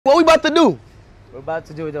What we about to do? We're about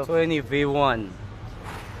to do the 20v1.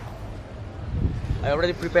 I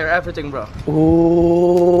already prepared everything, bro.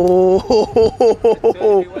 Ooh.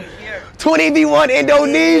 20v1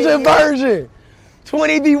 Indonesia version.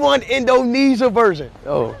 20v1 Indonesia version.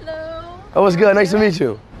 Oh. Hello. Oh, what's good? Nice to meet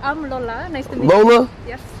you. I'm Lola. Nice to meet you. Lola?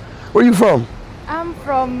 Yes. Where you from? I'm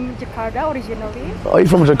from Jakarta originally. Oh, you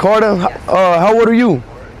from Jakarta? Yes. How old are you?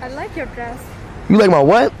 I like your dress. You like my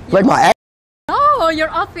what? Yes. Like my ass? No, your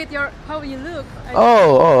outfit, how you look.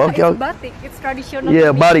 Okay. It's batik. It's traditional.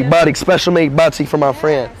 Yeah, Indonesian. batik. Special made batik for my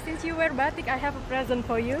friend. Since you wear batik, I have a present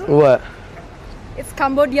for you. What? It's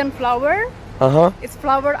Cambodian flower. Uh-huh. It's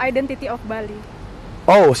flower identity of Bali.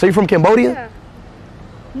 Oh, so you from Cambodia? Yeah.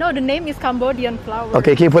 No, the name is Cambodian flower.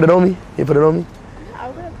 Okay, can you put it on me? Can you put it on me? I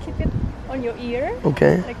will keep it on your ear.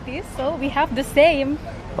 Okay. Like this. So we have the same.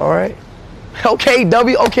 All right. Okay,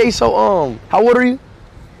 W. Okay, so how old are you?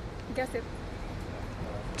 Guess it.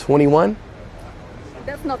 21.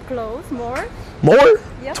 That's not close. More. More?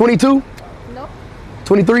 Yep. 22? No.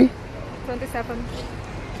 23? 27.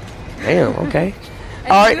 Damn. Okay.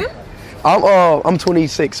 And All right. you? I'm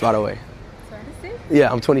 26, by the way. 26?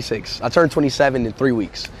 Yeah, I'm 26. I turned 27 in 3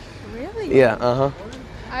 weeks. Really? Yeah. Uh-huh.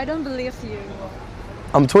 I don't believe you.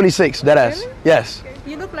 I'm 26. Deadass. Really? Yes.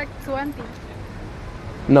 You look like 20.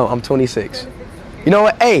 No, I'm 26. You know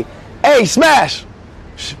what? Hey, smash.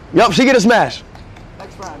 Yup, she get a smash.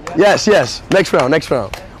 Next round, yeah? Yes. Next round.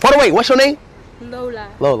 Hold on, wait. What's your name? Lola.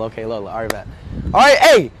 Lola. Okay, Lola. All right, bet. All right,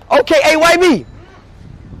 hey. Okay, YB.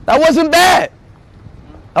 That wasn't bad.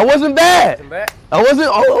 Oh,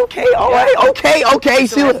 okay. All right. Okay.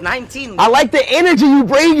 So See that's what? 19. I like the energy you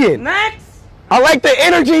bringing. Next! I like the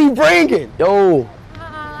energy you bringing. Yo.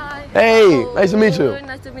 Hi. Hey, Hello. nice to meet you.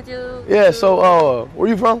 Nice to meet you. Yeah. So, where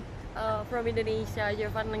you from? From Indonesia,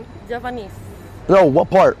 Javanese. No, what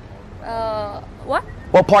part? What?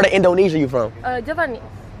 What part of Indonesia you from? Javanese.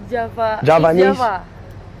 Java. Javanese? Java.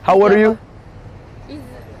 How old are you? Is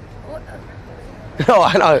what? No,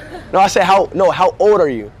 I know. No, I said how old are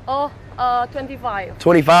you? 25.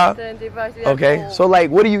 25? 25 years Okay. old. So like,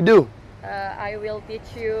 what do you do? I will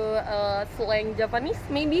teach you slang Japanese,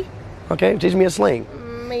 maybe. Okay, teach me a slang.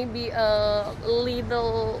 Maybe a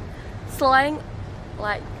little slang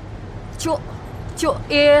like "Cuk." Cuk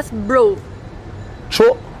is bro.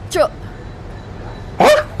 Cho? Cuk.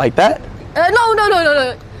 Huh? Like that? No.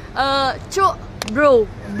 Cuk, bro.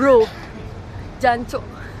 Jangan cuk.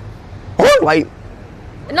 Huh? Like,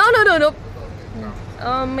 No.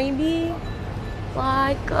 Maybe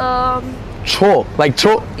like cho? Like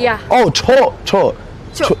cho? yeah. Oh, cho.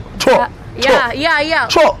 Cuk. Yeah.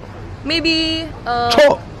 Cho. Maybe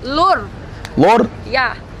Cuk. lur. Lord?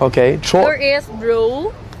 Yeah. Okay, cho. Lur is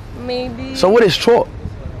bro. Maybe. So what is cho?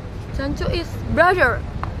 Jangan cuk is brother.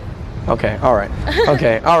 Okay, all right.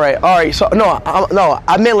 Okay, all right. So no,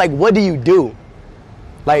 I meant like, what do you do?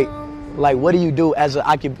 Like what do you do as an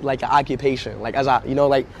occupation? Like as a,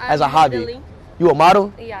 like as a I'm hobby? modeling. You a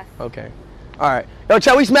model? Yes. Okay. All right. Yo,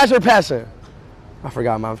 chat, we smash or passing? I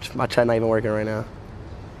forgot, my chat not even working right now.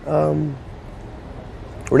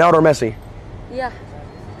 Ronaldo or Messi? Yeah.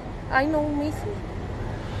 I know Messi.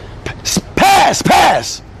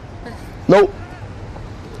 Pass. Nope.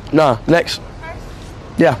 Nah. Next.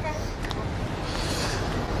 Yeah.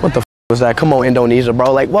 What the was that? Come on, Indonesia,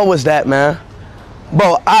 bro. Like, what was that, man?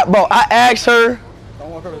 Bro, I asked her.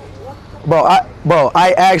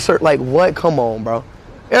 I asked her, like, what? Come on, bro.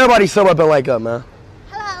 Everybody sum up and like up, man.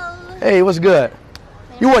 Hello. Hey, what's good?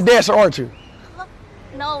 You a dancer, aren't you?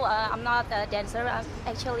 No, I'm not a dancer. I'm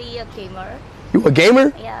actually a gamer. You a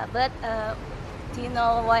gamer? Yeah, but do you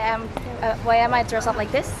know why am I dressed up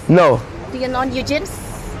like this? No. Do you know New Jeans?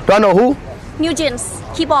 Do I know who? New Jeans,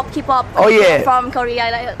 K-pop. Oh, yeah. From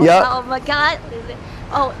Korea. Like, Yeah. Oh my God.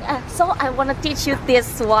 Oh, so I want to teach you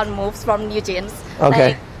this one moves from New Jeans.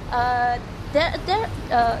 Okay. Like,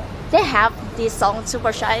 they have this song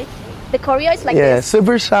Super Shy. The choreo is like Yeah, this.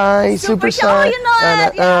 super shy. Oh, you know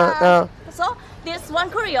it. Yeah. So this one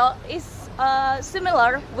choreo is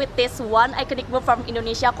similar with this one iconic move from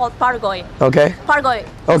Indonesia called Pargoy. Okay. Pargoy.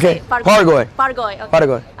 Okay. Say Pargoy. Pargoy. Okay.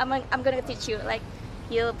 Pargoy. I'm gonna teach you. Like,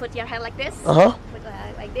 you put your hand like this. Uh-huh. Put,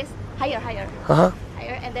 like this. Higher. Uh-huh.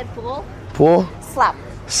 Higher, and then pull. Pull. Slap.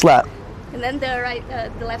 Slap. And then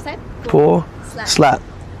the left side. Pull. Slap.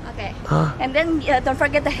 Okay. And then don't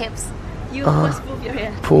forget the hips. You must move your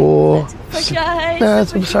hand. Pull. Super shy.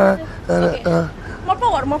 Super shy. Okay. More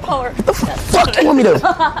power. What the fuck you want me to?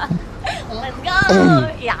 Let's go.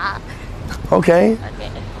 Yeah. Okay.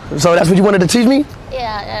 Okay. So that's what you wanted to teach me?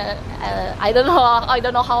 Yeah. I don't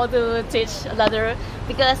know how to teach another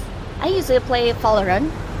because I usually play Valorant.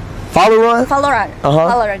 Valorant? Valorant. Uh-huh.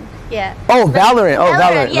 Valorant. Yeah. Oh, Valorant. Oh,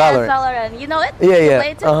 Valorant. Yeah, Valorant. Valorant. You know it? Yeah, You yeah.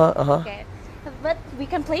 play it too? Okay. But we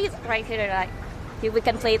can play it right here, like. We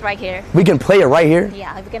can play it right here. We can play it right here?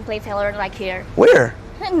 Yeah, we can play Valorant right here. Where?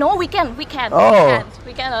 No, we can. We can. Oh. We can't.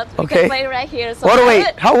 We cannot. We Okay. can play right here. So Wait.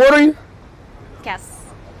 How old are you? Guess.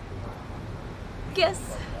 Guess.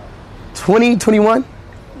 20, 21?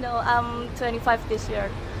 No, I'm 25 this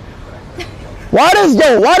year. Why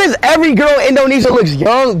does every girl in Indonesia looks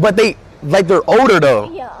young, but they're older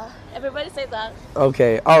though? Yeah, everybody say that.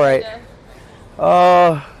 Okay, all right.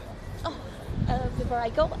 Yeah. Before I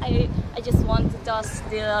go, I just want to toss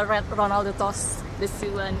the red Ronaldo toss, the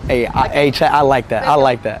one. Hey, chat. I like that. I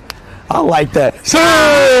like that. I like that. So,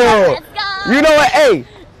 Let's go. you know what? Hey,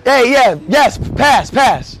 yeah, yes, pass.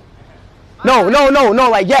 No,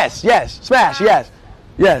 like yes, smash, yes,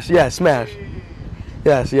 smash,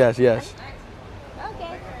 yes.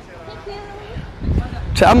 Okay, thank you.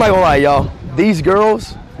 Chat, I'm not gonna lie, y'all. These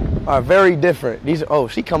girls are very different.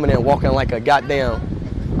 She coming in walking like a goddamn.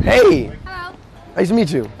 Hey. Hello. Nice to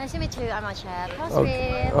meet you. Nice to meet you. I'm Achat. How's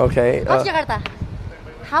Okay. it? Okay. How's Jakarta?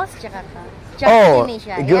 How's Jakarta?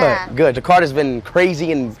 Indonesia. Good, Yeah. good. Jakarta's been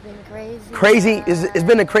crazy and It's been crazy. crazy. It's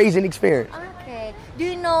been a crazy experience. Okay. Do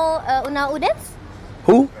you know Una Udens?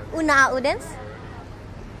 Who? Una Udens?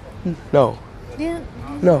 No. Do you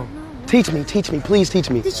No. Teach me, please teach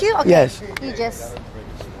me. Teach you? Okay. Yes. You just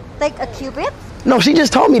take a cupid. No, she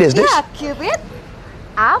just told me this. Yeah, cupid.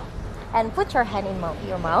 Up and put your hand in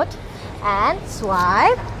your mouth and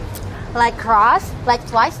swipe like cross like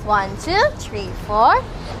twice. 1, 2, 3, 4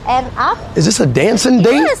 and up. Is this a dancing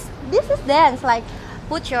date? Yes, this is dance. Like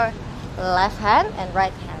put your left hand and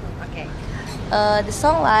right hand. Okay. The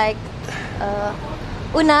song like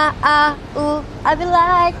Una I be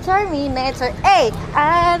like Terminator. Hey,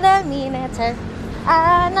 Terminator.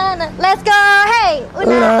 Let's go. Hey,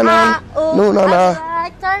 Una I be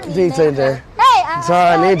like Terminator. Hey,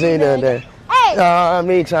 Terminator. Hey.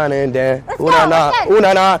 Me trying to dance. Let's go,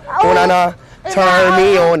 Una, turn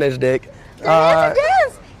me on this dick. Dance.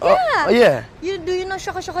 Yeah. Yeah. Do you know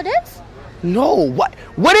Shoko Shoko dance? No.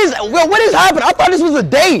 What is happening? I thought this was a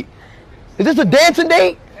date. Is this a dancing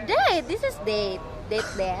date? Date. This is date. Date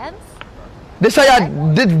dance. This how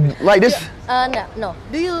y'all did like this? No.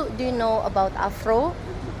 Do you know about Afro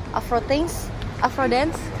things? Afro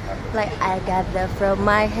dance? Like I got that from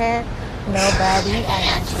my head. Nobody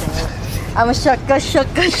understands. I'm a shaka.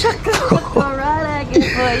 Alright, I get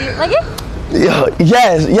for you. Like it?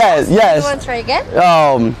 Yes. You want to try again?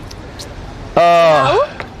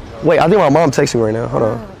 Wait, I think my mom texting me right now. Hold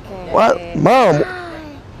on. Okay. What?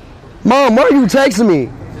 Mom, why are you texting me?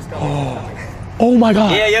 Oh my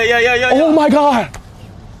God. Yeah. Oh my God.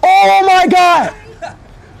 Oh my God.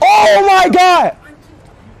 Oh my God.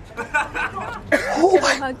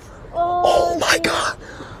 Oh my God.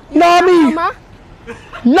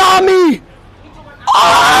 Nami.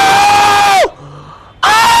 Oh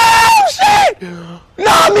shit.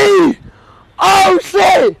 Nami. Oh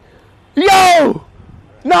shit. Yo.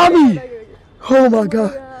 Nami. Oh my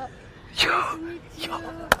God. Yo.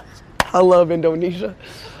 I love Indonesia.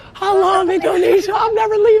 I'm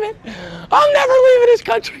never leaving this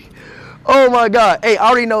country. Oh my God. Hey, I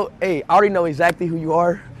already know exactly who you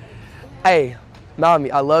are. Hey,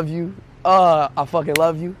 Nami, I love you. I fucking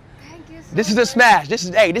love you. Thank you so This is a smash. This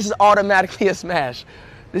is automatically a smash.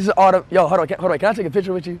 This is Yo, hold on. Can I take a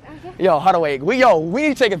picture with you? Okay. Yo, hold on, wait. We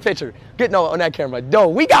need to take a picture. Get on that camera. Yo,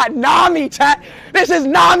 we got Nami, chat. This is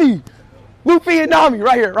Nami. Luffy and Nami,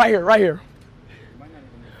 right here.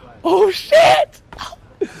 Oh shit.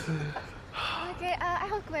 Okay, I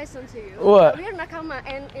have a question to you. What? We are Nakama,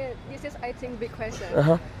 and this is, I think, big question.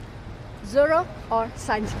 Zoro or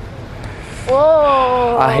Sanji?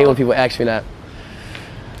 Oh. I hate when people ask me that.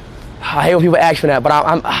 But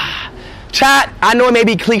I'm chat, I know it may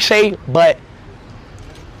be cliche, but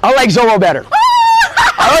I like Zoro better.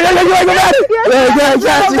 Yes.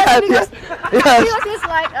 It's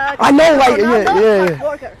like I know, like,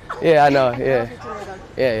 yeah. Yeah, I know,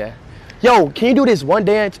 yeah. Yo, can you do this one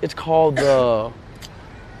dance? It's called the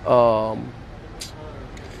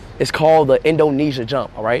Indonesia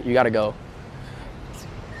jump, all right? You gotta go.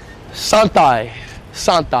 Santai.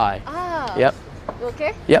 Ah. Yep.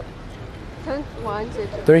 Okay. Yep. 1, 2,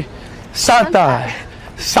 3. Santai.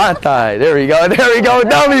 There we go.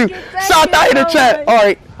 Nami. Santai in the chat. All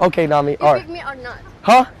right. Okay, Nami. All You right. pick me or not?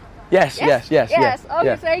 Huh? Yes.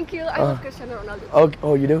 Okay, thank you. I love Cristiano Ronaldo. Okay.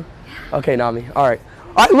 Oh, you do? Okay, Nami. All right.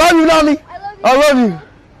 I love you, Nami. I love you.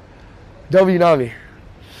 W, Nami.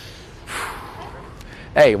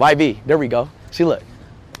 Hey, YB. There we go. See, look.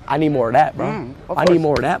 I need more of that, bro. I need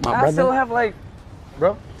more of that, my brother. I still have like,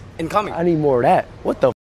 bro. Incoming. I need more of that. What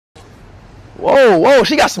the? Whoa, whoa,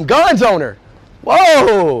 she got some guns on her.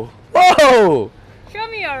 Whoa, whoa. Show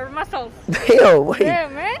me your muscles. Damn, wait. There,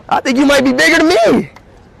 man. I think you might be bigger than me.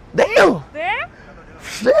 Damn. There.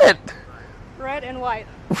 Shit. Red and white.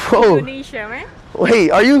 Whoa. Indonesia, man.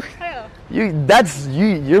 Wait, are you? Hello.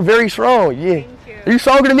 You're very strong. Yeah. Thank you. Are you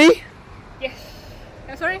stronger than me? Yes.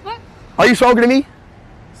 I'm sorry, what? Are you stronger than me?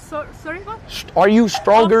 Sorry, what? Are you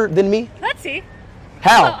stronger than me? Let's see.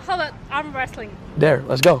 How? How about arm wrestling? There,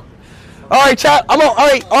 let's go. All right, chat. All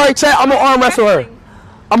right, chat. I'm gonna arm wrestle her.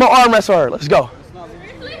 I'm gonna arm wrestle her. Let's go.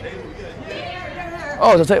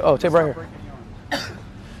 Oh, tape right here.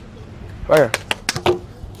 Right here.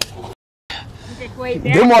 Okay, wait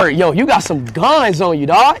there. Good morning, yo. You got some guns on you,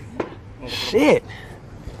 dog. Shit.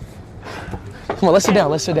 Come on, let's sit down.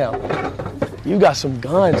 Let's sit down. You got some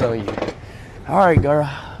guns on you. All right, girl.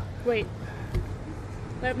 Wait.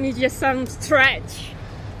 Let me just some stretch.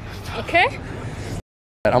 Okay?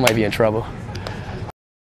 I might be in trouble.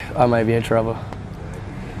 I might be in trouble. All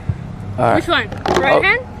right. Which one? Right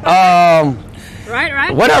hand?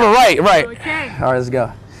 Right? Whatever, right. Okay. All right, let's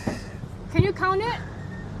go. Can you count it?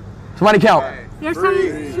 Somebody count. There's some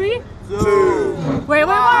three? 2, Wait. 1,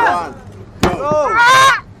 go.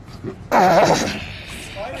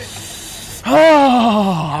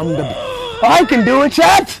 Oh, I can do it,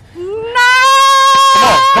 chat. No!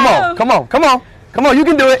 Come on. You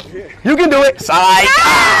can do it. You can do it. Side.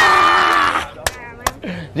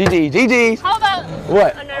 GG. How about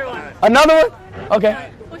What? another one? Another one? Okay.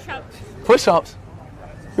 Push-ups. Push-ups.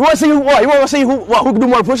 You want to see who? What? You want to see who can do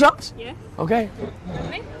more push-ups? Yeah. Okay.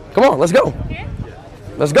 Me? Come on, let's go. Yeah.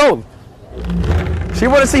 Let's go. She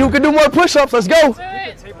want to see who can do more push-ups. Let's go.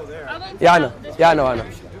 Wait. Yeah, I know. Yeah,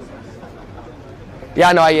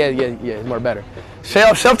 it's more better.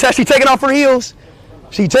 Self-test, she taking off her heels.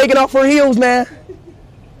 She taking off her heels, man.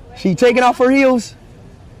 She taking off her heels.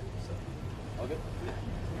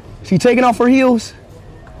 She taking off her heels.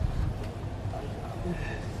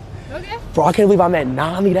 Okay. Bro, I can't believe I met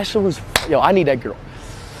Nami. That shit was, yo, I need that girl.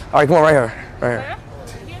 All right, come on, right here.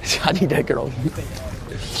 I need that girl.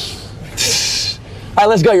 All right,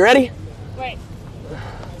 let's go. You ready? Wait.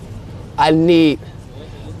 All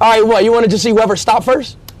right, what? You want to just see whoever stopped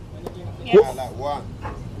first? Yeah. Like 1.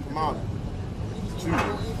 Come on. 2.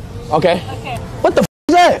 Okay. Okay. What the f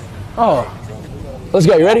is that? Oh. Let's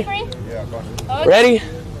go. You ready? Three. Yeah, got it. Ready,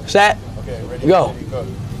 set, Okay, ready. go.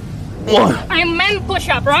 1. I'm man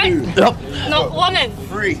push-up, right? Yep. No, woman.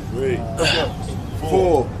 3,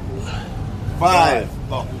 4, 5,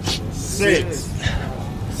 6,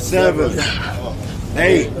 7,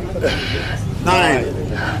 8, 9,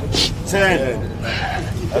 10,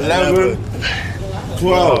 11,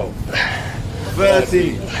 12,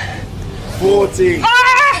 13, 14,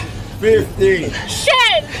 15,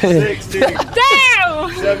 Shit! 16,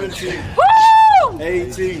 Damn! 17, Woo!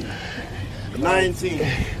 18, 19,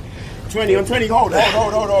 20. I'm 20. Hold.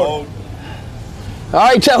 All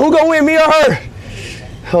right, chat. Who gonna win, me or her?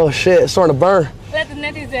 Oh shit, it's starting to burn. Let the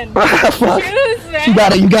netizen Fuck. choose, man. You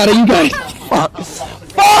got it. Fuck.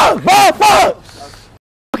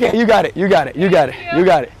 Okay, you got it.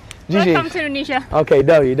 GG. Welcome to Indonesia. Okay,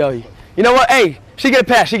 W. You know what? Hey, she get a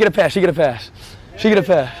pass.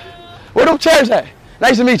 Where them chairs at?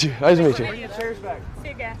 Nice to meet you. See you.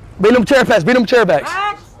 Bring them chair backs. Bring them chairs back.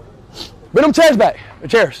 The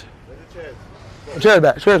chairs. Chairs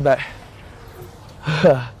back.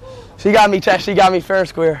 She got me, chat. She got me fair and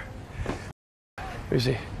square. Let me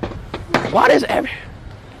see.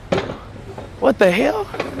 What the hell?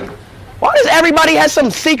 Why does everybody have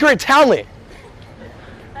some secret talent?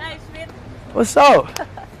 Hi, sweet. What's up?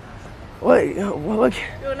 What? You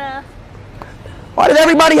wanna Why does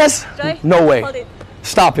everybody has? try? No way. Hold it.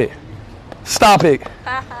 Stop it.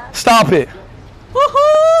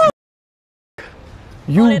 Woohoo!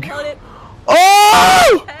 You. Hold it.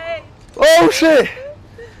 Oh! Hey, Oh shit.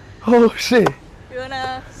 you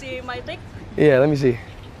wanna see my trick? Yeah, let me see.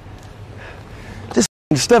 This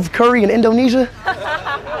Steph Curry in Indonesia?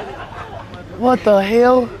 What the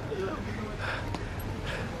hell?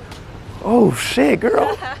 Oh shit,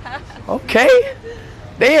 girl. Okay.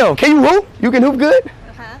 Damn, can you hoop? You can hoop good?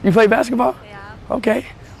 You play basketball? Yeah. Okay.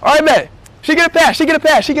 All right, man. She get a pass.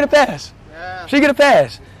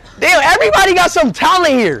 Damn, everybody got some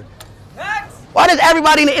talent here. Why does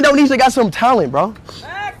everybody in Indonesia got some talent, bro?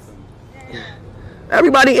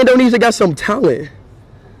 Everybody in Indonesia got some talent.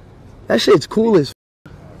 That shit's cool as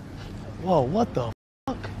f. Whoa, what the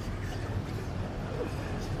fuck?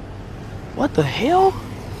 What the hell?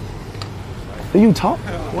 Do you talk?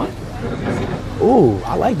 What? Ooh,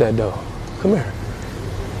 I like that though. Come here.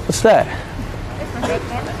 What's that?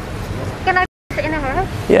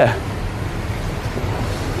 Okay. Yeah.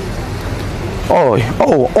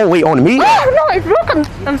 Oh, wait, on me? Oh no, it's broken.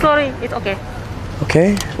 I'm sorry. It's okay.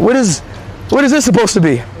 Okay. What is this supposed to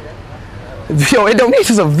be? Yo,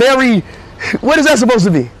 Indonesia's a very. What is that supposed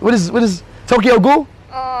to be? What is Tokyo Ghoul?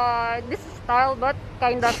 This style, but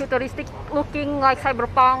kind of futuristic, looking like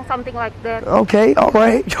cyberpunk, something like that. Okay, all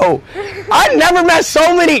right. Yo, I never met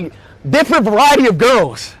so many different variety of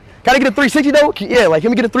girls. Can I get a 360 though? Yeah, like, can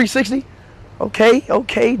we get a 360?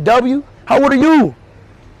 Okay. W. How old are you?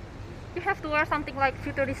 You have to wear something like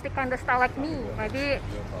futuristic kind of style like me. Maybe.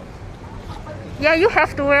 Yeah, you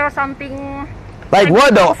have to wear something. Like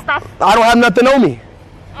what though? Stuff. I don't have nothing on me.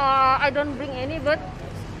 I don't bring any, but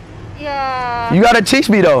yeah. You gotta teach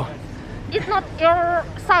me though. It's not your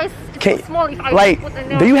size. It's too small. If I like, put in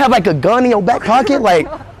your... do you have like a gun in your back pocket? Like,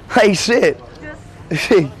 hey, shit.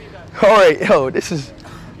 All right, yo, this is.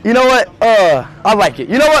 You know what? I like it.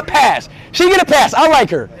 You know what? Pass. She get a pass. I like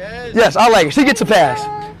her. Yes, I like her. She gets a pass.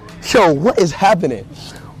 Yo, what is happening?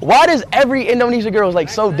 Why does every Indonesian girl is like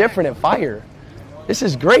so different and fire? This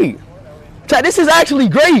is great. Chat, this is actually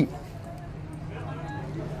great.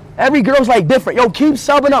 Every girl's like different. Yo, keep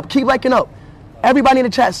subbing up. Keep liking up. Everybody in the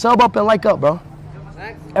chat, sub up and like up, bro.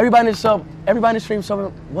 Everybody in the stream, sub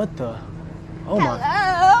up. What the? Oh my.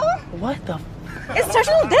 Hello. What the? It's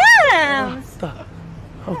traditional dance. What the?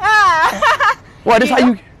 What? This how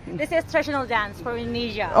you? This is traditional dance from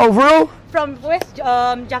Indonesia. Oh, real? From West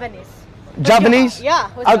Japanese. Japanese? Java.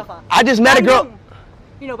 Yeah, West Java. I just met a girl. Bandung.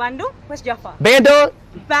 You know Bandung? West Java. Bandung?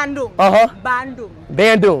 Bandung. Bandung.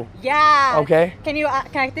 Bandung. Yeah. Okay. Can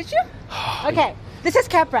I teach you? Okay. This is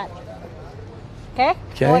Caprat. Okay.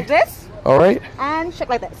 Okay. Go like this. All right. And shake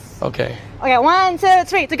like this. Okay. Okay. 1, 2,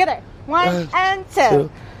 3. Together. 1 and 2.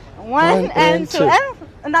 1 and 2. And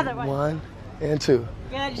another one. 1 and 2.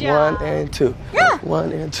 Good job. 1 and 2. Yeah.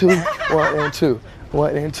 1 and 2. 1 and 2.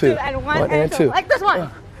 1 and 2. 2 and 1 and 2. Like this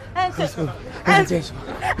one. And 2. And 2.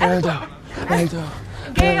 And 2.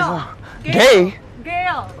 Gail. Gay?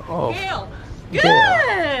 Gail. Oh. Gail.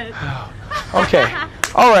 Good. Okay.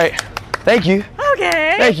 All right. Thank you.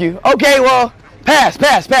 Okay. Thank you. Okay, well, pass.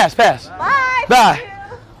 Bye. Bye.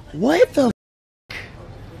 What the f?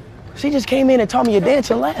 She just came in and taught me a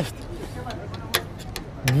dance and left.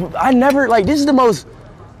 I never, like, this is the most,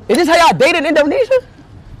 is this how y'all date in Indonesia?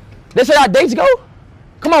 This how y'all dates go?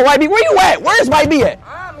 Come on, YB, where you at? Where's YB at?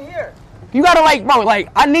 I'm here. You gotta, like, bro, like,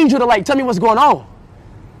 I need you to, like, tell me what's going on.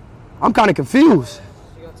 I'm kind of confused.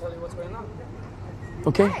 She gonna tell you what's going on.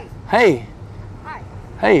 Okay. Hi. Hey. Hi.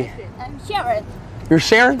 Hey. I'm Sharon. You're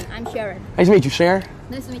Sharon? I'm Sharon. Nice to meet you, Sharon.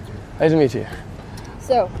 Nice to meet you. Nice to meet you.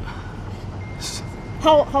 So,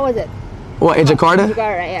 how was it? What, in Jakarta?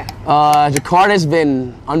 Jakarta, yeah. Jakarta's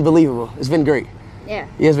been unbelievable. It's been great. Yeah.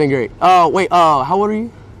 Yeah, it's been great. Wait, how old are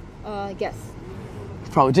you? Guess.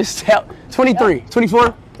 Probably just tell. 23,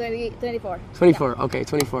 24? 24. 24, okay,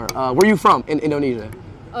 24. Where are you from in Indonesia?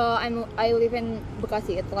 I live in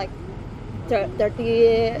Bekasi. It's like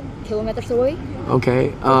 30 kilometers away.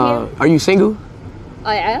 Okay. Are you single?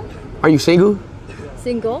 I am Are you single?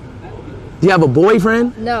 single. Do you have a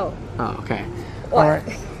boyfriend? No. Oh, okay. What? All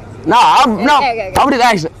right. Nah, Okay. I'm just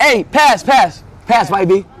asking. Hey, pass,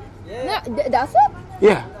 YB. No, that's it?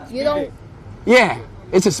 Yeah. You don't... Yeah.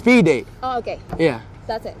 It's a speed date. Oh, okay. Yeah.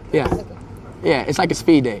 That's it. Yeah. Okay. Yeah, it's like a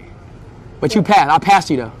speed date. But you passed. I passed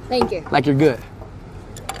you though. Thank you. Like you're good.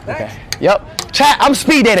 Okay. Yep. Chat, I'm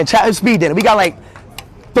speed dating. We got like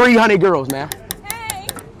 300 girls, man.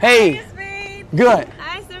 Hey. Hey. Good.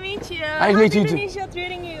 Nice to meet you. Nice to meet you too. Indonesia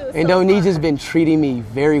treating you? Indonesia's been treating me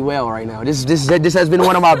very well right now. This has been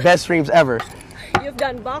one of my best streams ever. You've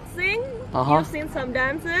done boxing. Uh-huh. You've seen some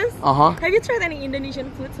dances. Uh-huh. Have you tried any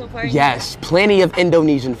Indonesian food so far? Yes, plenty of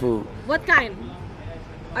Indonesian food. What kind?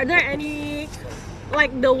 Are there any,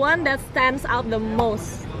 like the one that stands out the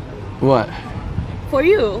most What? for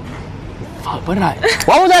you? Fuck, what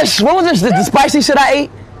was this? The spicy shit I ate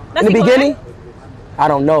in the Nasi goreng? beginning? I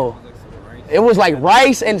don't know. It was like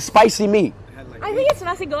rice and spicy meat. I think it's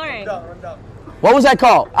nasi goreng. What was that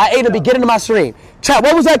called? I ate in the beginning of my stream. Chat,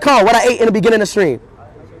 what was that called? What I ate in the beginning of the stream?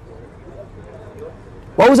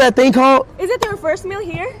 What was that thing called? Is it your first meal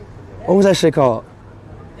here? What was that shit called?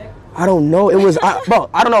 I don't know. It was, I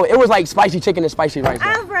don't know. It was like spicy chicken and spicy rice.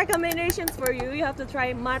 I have recommendations for you. You have to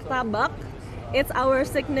try martabak. It's our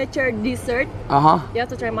signature dessert. Uh-huh. You have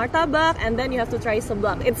to try martabak and then you have to try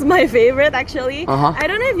seblak. It's my favorite actually. Uh-huh. I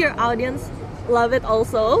don't know if your audience love it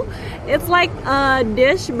also. It's like a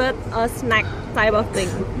dish but a snack type of thing.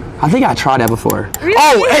 I think I tried that before. Really?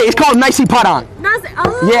 Oh, hey, it's called nasi padang.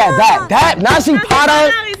 Yeah, that nasi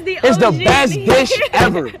padang is the OG. best dish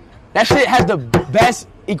ever. That shit has the best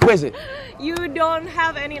exquisite. you don't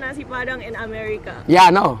have any nasi padang in America. Yeah, I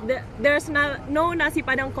know. There's no nasi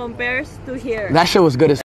padang compares to here. That shit was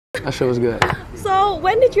good as that shit was good. So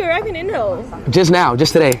when did you arrive in Indo? Just now,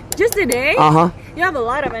 just today. Just today? Uh-huh. You have a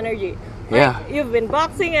lot of energy. Like, Yeah. You've been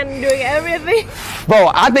boxing and doing everything.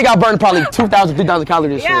 Bro, I think I burned probably 2,000, 3,000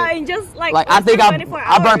 calories. Yeah, Shit. in just like Like I less think than I 24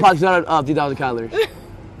 burned hours. probably 3,000 calories.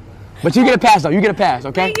 But you get a pass though. You get a pass,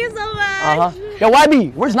 okay? Thank you so much. Uh-huh. Yo,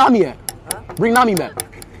 YB, where's Nami at? Bring Nami back.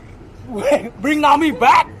 Bring Nami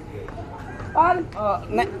back?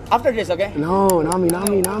 After this, okay? No, Nami. I want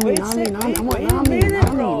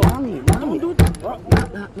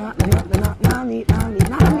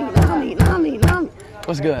Nami.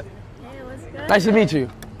 What's good? Hey, what's good? Nice to meet you.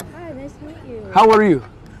 Hi, nice to meet you. How old are you?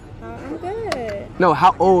 I'm good. No,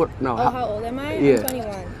 how old? No. Oh, how old am I? Yeah. I'm 21.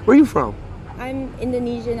 Where you from? I'm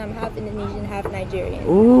Indonesian. I'm half Indonesian, half Nigerian.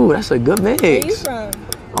 Ooh, that's a good mix. Where are you from?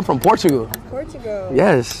 I'm from Portugal. Portugal.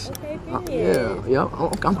 Yes. Okay, period. Yeah.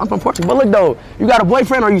 I'm from Portugal. But look though, you got a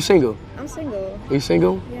boyfriend or are you single? I'm single. Are you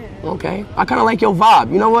single? Yeah. Okay. I kind of like your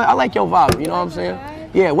vibe. You know what? I like your vibe. You know what I'm saying? vibe?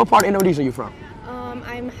 Yeah. What part of Indonesia are you from?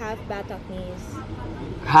 I'm half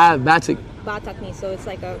Bataknese. Batik. Bataknese, so it's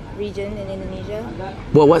like a region in Indonesia.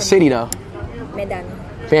 Well, what city though? Medan.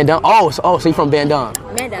 Bandung. Oh, so you from Bandung?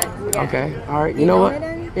 Medan. Yeah. Okay. All right. You You know know what?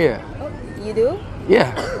 Medan? Yeah. Oh, you do?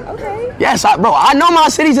 Yeah. Okay. Yes, bro. I know my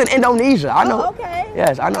cities in Indonesia. I know. Oh, okay.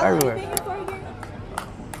 Yes, I know How long everywhere. you been here for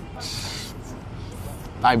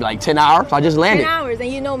again? Like 10 hours. I just 10 landed. hours,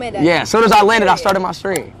 and you know Medan. Yeah. As soon as I landed, I started my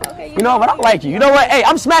stream. Okay. You know what? I like you. You know what? Hey,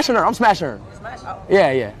 I'm smashing her.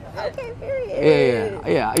 Yeah. Okay, period.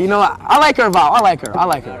 Yeah. You know what? I like her vibe. I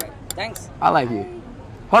like her. Thanks. I like you.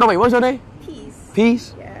 Hold on, wait. What's your name? Peace.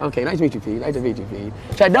 Peace? Yeah. Okay, nice to meet you, Peace.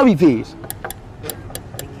 Chat W Peace.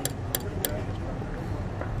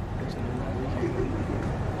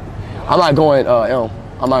 I'm not going,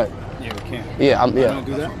 I'm not. Yeah, we can. Yeah, You wanna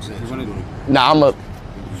do that? You wanna do it? Nah, I'm a.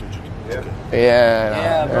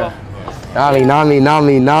 Yeah. bro.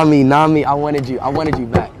 Nami. I wanted you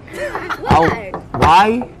back.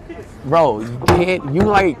 Why? Bro, you can't.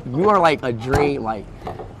 You are like a dream. Like,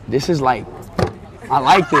 this is like. I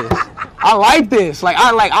like this. Like,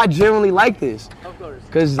 I genuinely like this. Of course.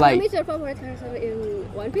 Cause Nami like, is your favorite character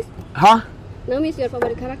in One Piece? huh? Nami is your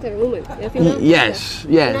favorite character, woman. Female? Yes.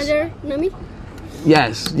 Another Nami?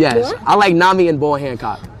 Yes. What? I like Nami and Boy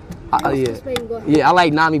Hancock. Yeah. Explain, go ahead. Yeah, I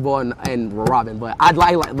like Nami Boy and Robin, but I'd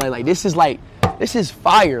like this is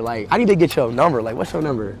fire. Like, I need to get your number. Like, what's your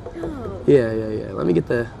number? Oh. Yeah. Let me get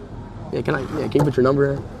the. Yeah, can you put your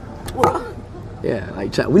number in? Yeah,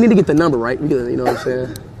 like chat. We need to get the number right. You know what I'm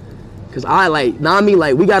saying? Cause I like Nami.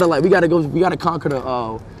 Like we gotta conquer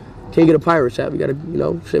the King of the Pirates. Chat. We gotta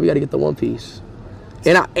get the One Piece.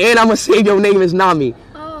 And I'm gonna say your name is Nami.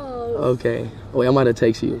 Oh. Okay. Wait, I'm gonna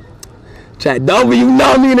text you. Chat W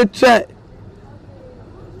Nami in the chat.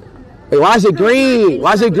 Wait, why is it green?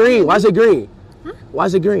 Why is it green? Huh? Why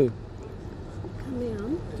is it green? Come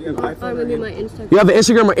on. Do you have iPhone Or or maybe my Android? Instagram. You have an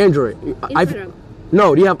Instagram or Android? Instagram.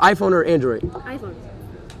 No, do you have iPhone or Android? iPhone.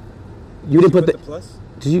 You didn't put the. plus?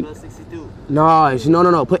 Did you? 62.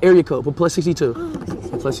 No. Put area code. Put plus 62.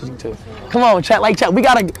 Put plus 62. Come on, chat. We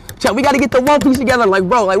gotta get the One Piece together. Like,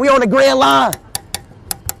 bro, like we on the grand line.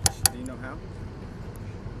 Do you know how?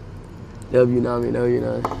 W Nami.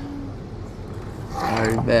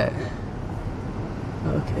 Alright, bet.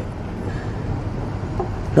 Okay.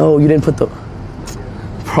 No, you didn't put the.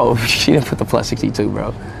 Bro, she didn't put the plus 62,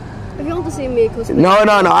 bro. If you want to see me, cause No.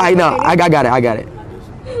 I know. I got it.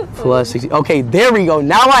 Plus 60. Okay, there we go.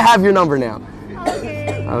 Now I have your number now.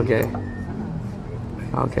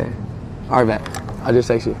 Okay. All right, bet. I'll just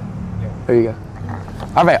text you. There you go.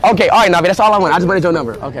 All right. Okay. All right, Navi. That's all I want. I just wanted your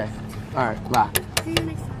number. Okay. All right. Bye. see you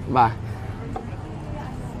next time. Bye.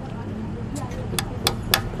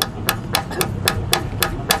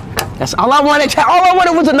 That's all I wanted, chat. All I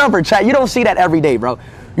wanted was a number, chat. You don't see that every day, bro.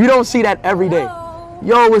 You don't see that every day.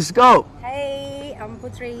 Yo, what's go? Hey, I'm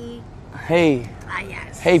Putri. Hey.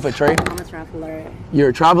 Yes. Hey, Patri. I'm a traveler. You're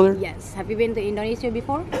a traveler? Yes. Have you been to Indonesia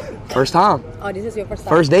before? First time. Oh, this is your first time.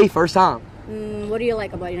 First day, first time. What do you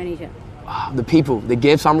like about Indonesia? The people, the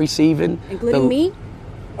gifts I'm receiving. Including me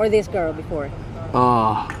or this girl before?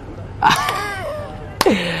 Hold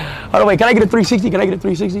on, wait. Can I get a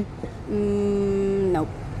 360? Nope.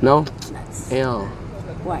 No? Nuts. Damn.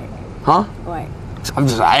 Why? Huh? Why?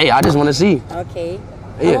 I just want to see. Okay.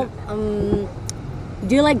 Yeah.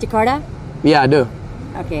 Do you like Jakarta? Yeah, I do.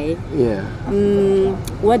 Okay. Yeah.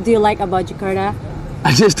 What do you like about Jakarta?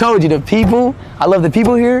 I just told you, the people. I love the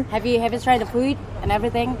people here. Have you tried the food and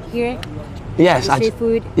everything here? Yes. The street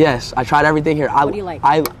food? Yes, I tried everything here. What do you like?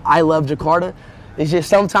 I love Jakarta. It's just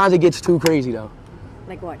sometimes it gets too crazy though.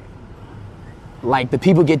 Like what? Like the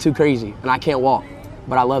people get too crazy and I can't walk.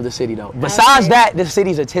 But I love the city though. Besides that, this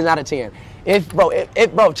city's a 10 out of 10. If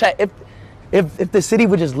the city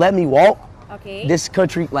would just let me walk, Okay. this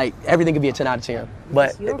country, like everything could be a 10 out of 10.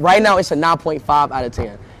 But right now it's a 9.5 out of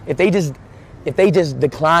 10. If they just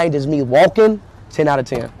declined as me walking, 10 out of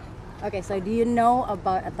 10. Okay, so do you know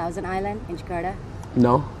about 1,000 Island in Jakarta?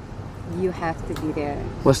 No. You have to be there.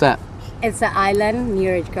 What's that? It's an island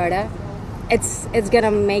near Jakarta. It's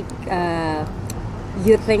gonna make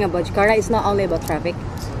you think about Jakarta. It's not only about traffic.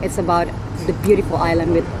 It's about the beautiful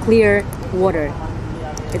island with clear water.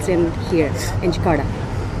 It's in here in Jakarta.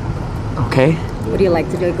 Okay. Would you like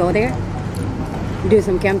to go there? Do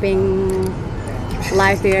some camping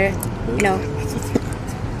life there, you know?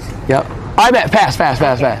 Yep. I bet. Pass.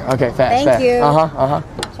 Okay, fast. Thank you.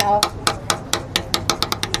 Ciao.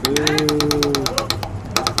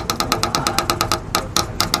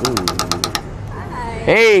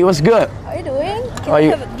 Hey, what's good? How are you doing? Can Are we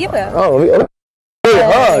you- have a give it? Oh,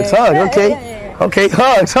 hugs. Okay. Okay,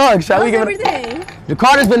 hugs. Shall we How's give it? everything?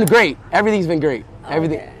 Jakarta's been great. Everything's been great.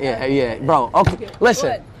 Everything. Yeah, bro. Okay,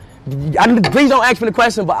 listen. Please don't ask me the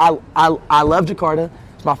question, but I love Jakarta.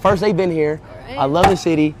 It's my first day been here. I love the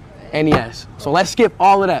city, and yes. So let's skip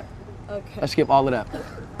all of that. Okay. Let's skip all of that.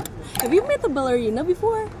 Have you met a ballerina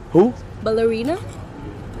before? Who? Ballerina?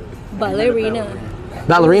 Ballerina.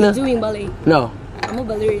 Ballerina? Doing ballet. No. I'm a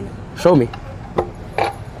ballerina. Show me.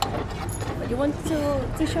 But you want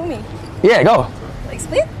to show me? Yeah, go. Like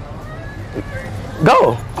split?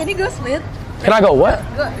 Go. Can you go split? Can I go what?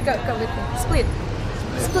 Go with me. Split.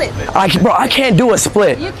 Split. Bro, I can't do a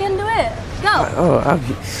split. You can do it. Go. Oh,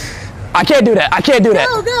 I can't do that. I can't do that.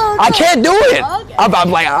 Go. I can't do it. Okay.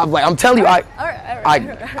 I'm telling you, All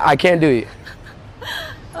right. I can't do it.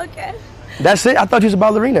 Okay. That's it. I thought you was a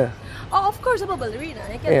ballerina. Oh, of course I'm a ballerina.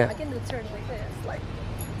 I can Yeah. do turn like this. Like.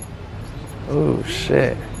 Oh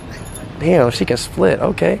shit. Damn, she can split.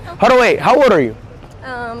 Okay. Hold on, wait. How old are you?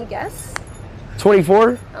 Guess.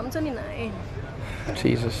 24? I'm 29.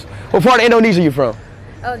 Jesus. What part of Indonesia you from?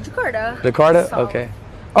 Jakarta. Jakarta? South. Okay.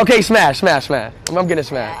 Okay, smash. I'm getting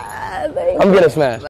smashed. I'm getting smashed.